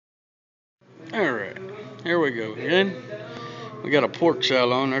Alright, here we go again. We got a pork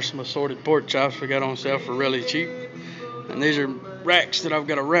shell on. There's some assorted pork chops we got on sale for really cheap. And these are racks that I've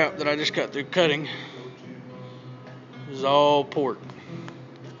got to wrap that I just got through cutting. This is all pork.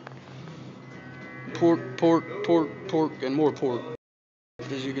 Pork, pork, pork, pork, and more pork.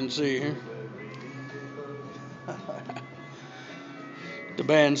 As you can see here. The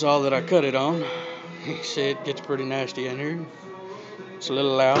bandsaw that I cut it on. You can see it gets pretty nasty in here. It's a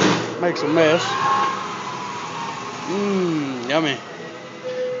little loud. Makes a mess. Yummy.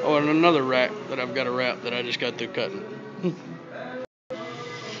 Oh, and another rack that I've got to wrap that I just got through cutting.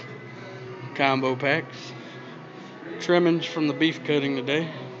 Combo packs. Trimmings from the beef cutting today.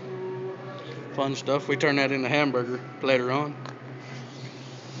 Fun stuff. We turn that into hamburger later on.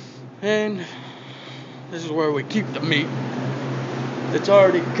 And this is where we keep the meat. It's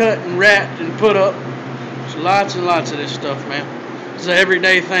already cut and wrapped and put up. There's lots and lots of this stuff, man. It's an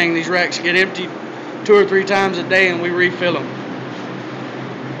everyday thing. These racks get emptied 2 or 3 times a day and we refill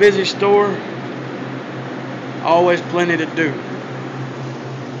them. Busy store. Always plenty to do.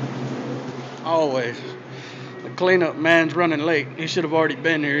 Always. The cleanup man's running late. He should have already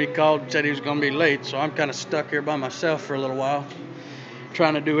been here. He called and said he was going to be late, so I'm kind of stuck here by myself for a little while,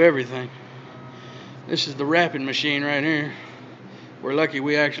 trying to do everything. This is the wrapping machine right here. We're lucky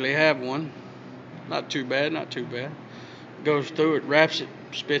we actually have one. Not too bad, not too bad. Goes through it, wraps it,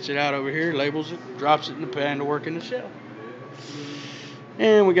 spits it out over here, labels it, drops it in the pan to work in the shell.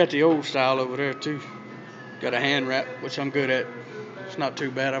 And we got the old style over there too. Got a hand wrap, which I'm good at. It's not too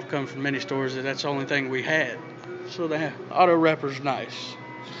bad. I've come from many stores that's the only thing we had. So the auto wrapper's nice.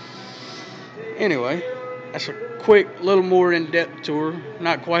 Anyway, that's a quick, little more in-depth tour.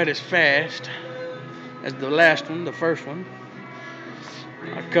 Not quite as fast as the last one, the first one.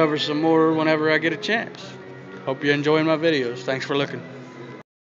 I'll cover some more whenever I get a chance. Hope you're enjoying my videos. Thanks for looking.